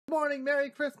Morning, Merry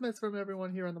Christmas from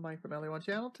everyone here on the Mike from LA1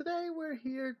 channel. Today we're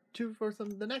here for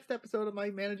the next episode of my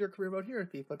manager career mode here at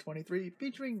FIFA 23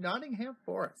 featuring Nottingham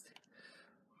Forest.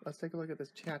 Let's take a look at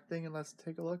this chat thing and let's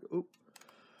take a look. Oop.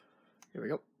 Here we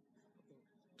go.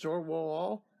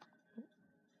 Jorwall.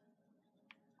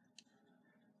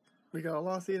 We got a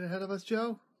long season ahead of us,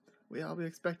 Joe. We all be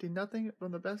expecting nothing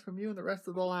from the best from you and the rest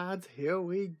of the lads. Here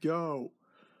we go.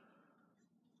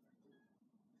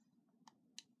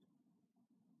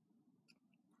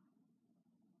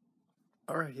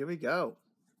 All right, here we go.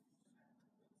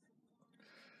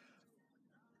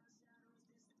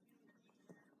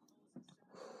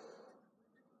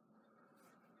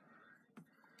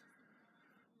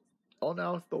 Oh,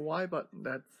 now it's the Y button.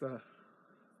 That's oh,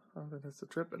 then it's a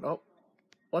tripping. Oh,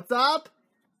 what's up?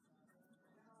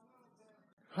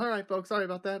 All right, folks. Sorry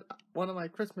about that. One of my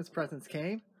Christmas presents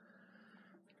came,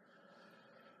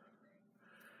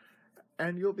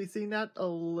 and you'll be seeing that a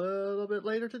little bit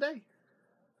later today.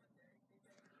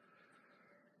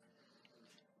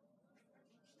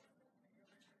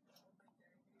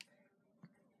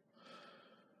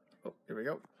 Oh, here we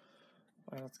go.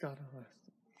 Let's go.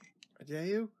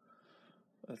 Ajayu.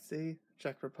 Let's see.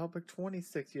 Czech Republic,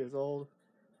 26 years old.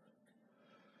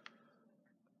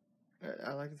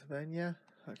 I like Slovenia.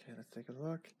 Okay, let's take a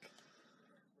look.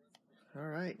 All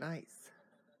right, nice.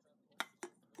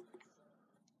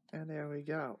 And there we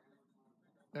go.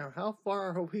 Now, how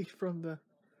far are we from the...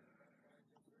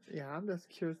 Yeah, I'm just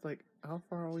curious, like, how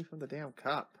far are we from the damn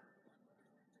cup?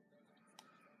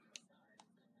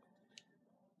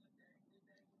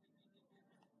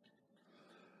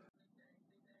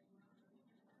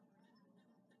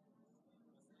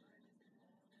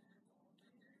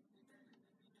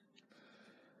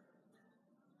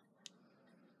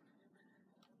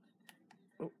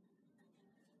 Oh.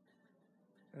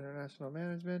 International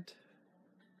management.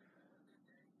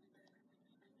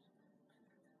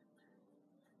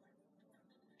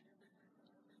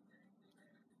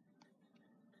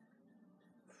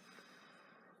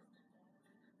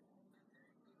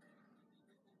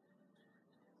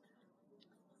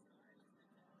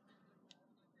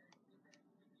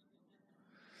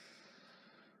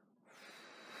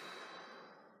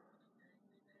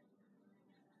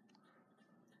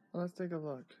 Let's take a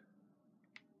look.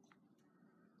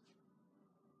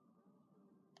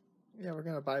 Yeah, we're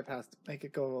going to bypass, make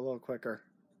it go a little quicker.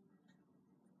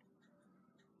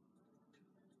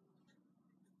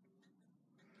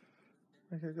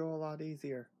 Make it go a lot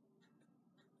easier.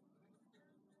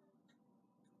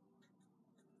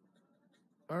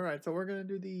 Alright, so we're going to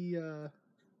do the,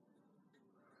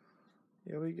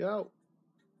 here we go.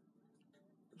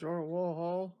 Jordan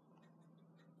Warhol.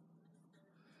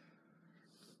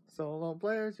 So, loan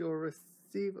players, you'll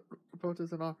receive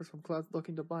approaches and offers from clubs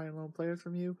looking to buy and loan players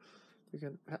from you. You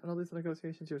can handle these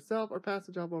negotiations yourself or pass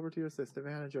the job over to your assistant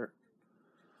manager.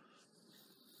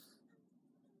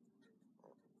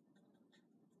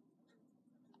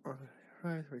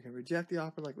 Alright, we can reject the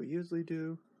offer like we usually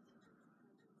do.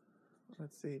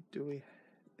 Let's see,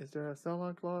 is there a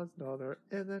sell-on clause? No, there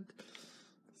isn't.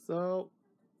 So,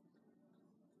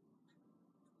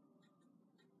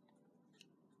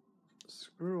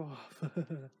 screw off.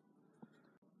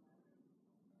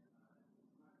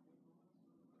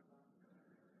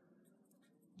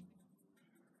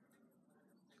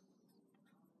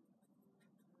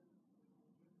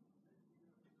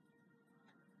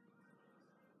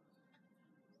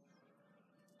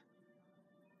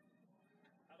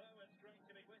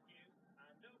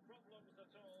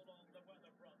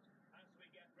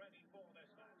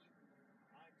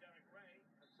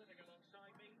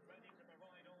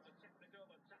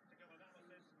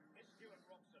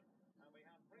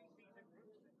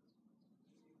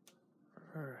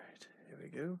 Alright, here we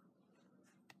go.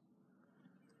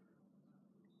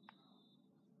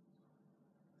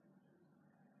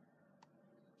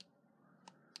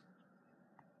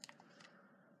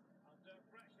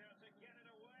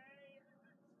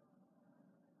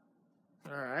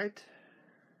 Alright.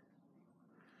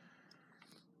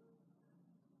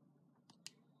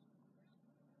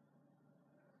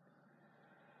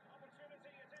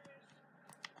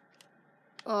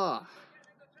 Ah.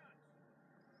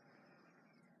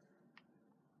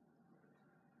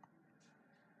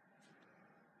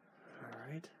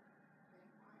 Alright.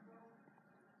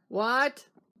 What?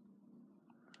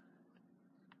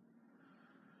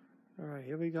 Alright,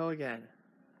 here we go again.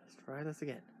 Let's try this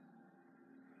again.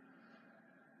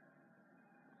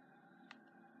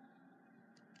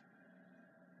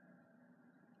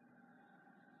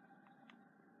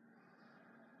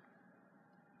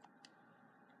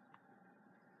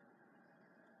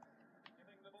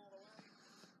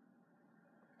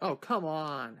 Oh, come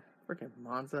on. Freaking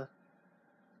Monza.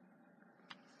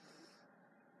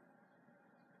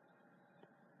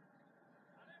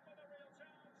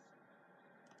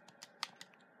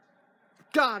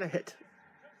 Got it.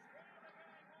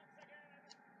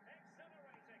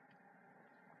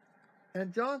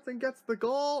 And Johnson gets the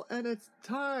goal, and it's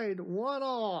tied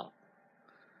 1-1.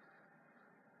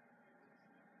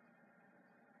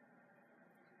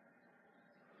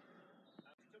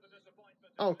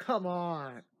 Oh, come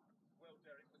on.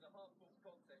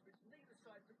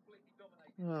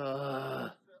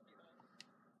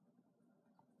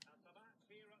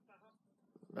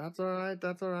 That's all right.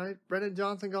 That's all right. Brennan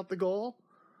Johnson got the goal.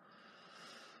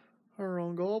 Our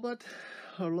own goal, but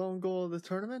our lone goal of the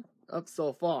tournament up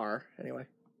so far. Anyway,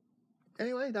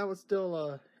 that was still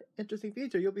a interesting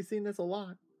feature. You'll be seeing this a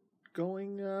lot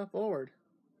going forward.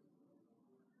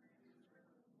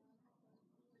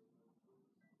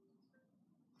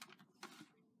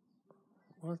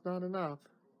 Was not enough.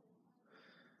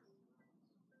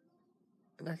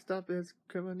 Next up is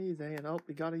Cremonese, and oh,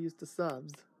 we gotta use the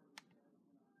subs.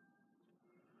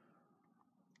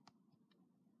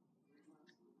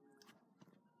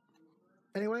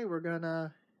 Anyway, we're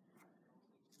gonna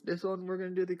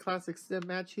do the classic sim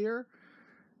match here.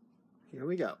 Here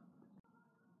we go.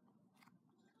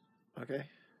 Okay.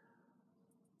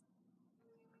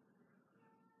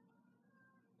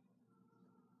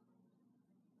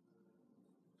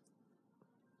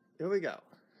 Here we go.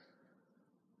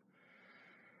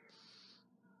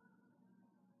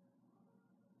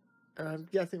 And I'm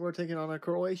guessing we're taking on a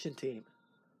Croatian team.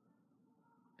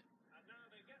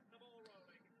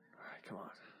 Alright, come on.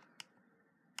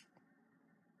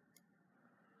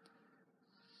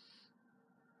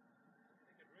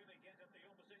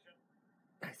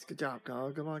 Nice, good job,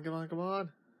 go. Come on, come on, come on.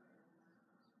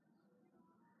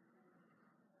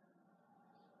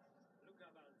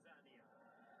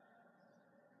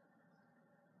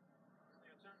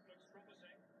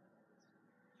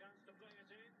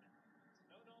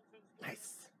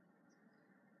 Nice.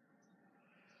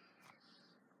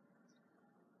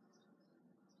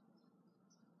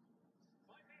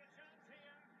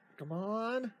 Come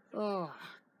on. Oh,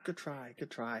 good try, good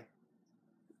try.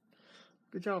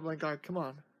 Good job, Lingard, come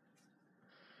on.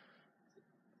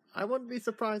 I wouldn't be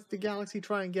surprised if the Galaxy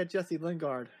try and get Jesse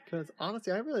Lingard, because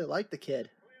honestly, I really like the kid.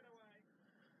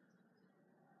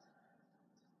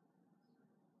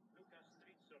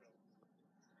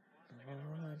 Come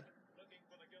on.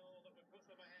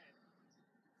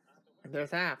 And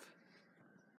there's half.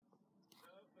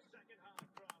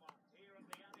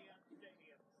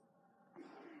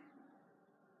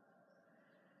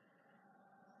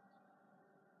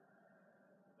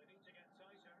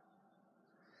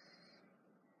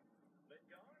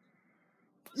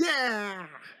 Yeah!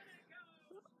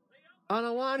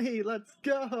 Anawani, let's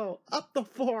go! Up the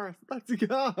Forest, let's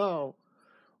go!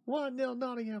 1-0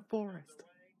 Nottingham Forest.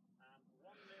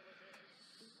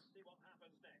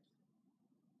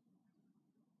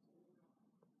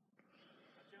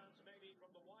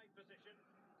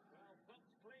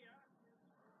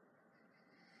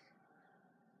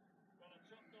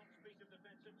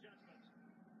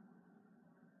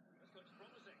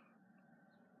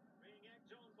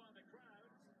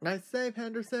 Nice save,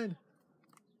 Henderson.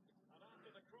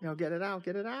 Now get it out,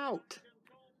 get it out.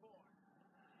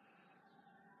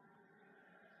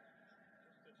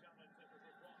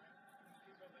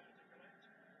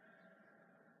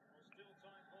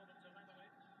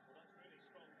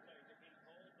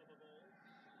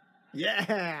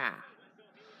 Yeah!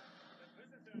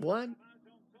 1-0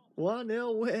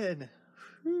 win.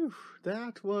 Whew,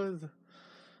 that was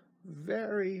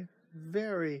very,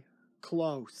 very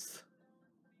close.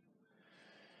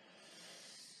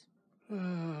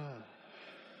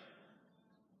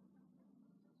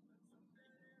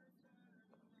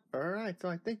 Alright, so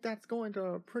I think that's going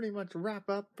to pretty much wrap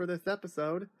up for this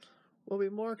episode. Will be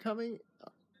more coming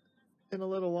in a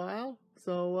little while.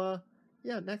 So,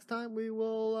 yeah, next time we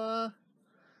will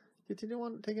continue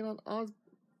on taking on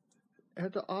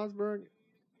head to Osborne,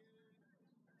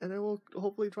 and then we'll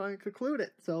hopefully try and conclude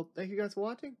it. So, thank you guys for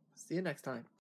watching. See you next time.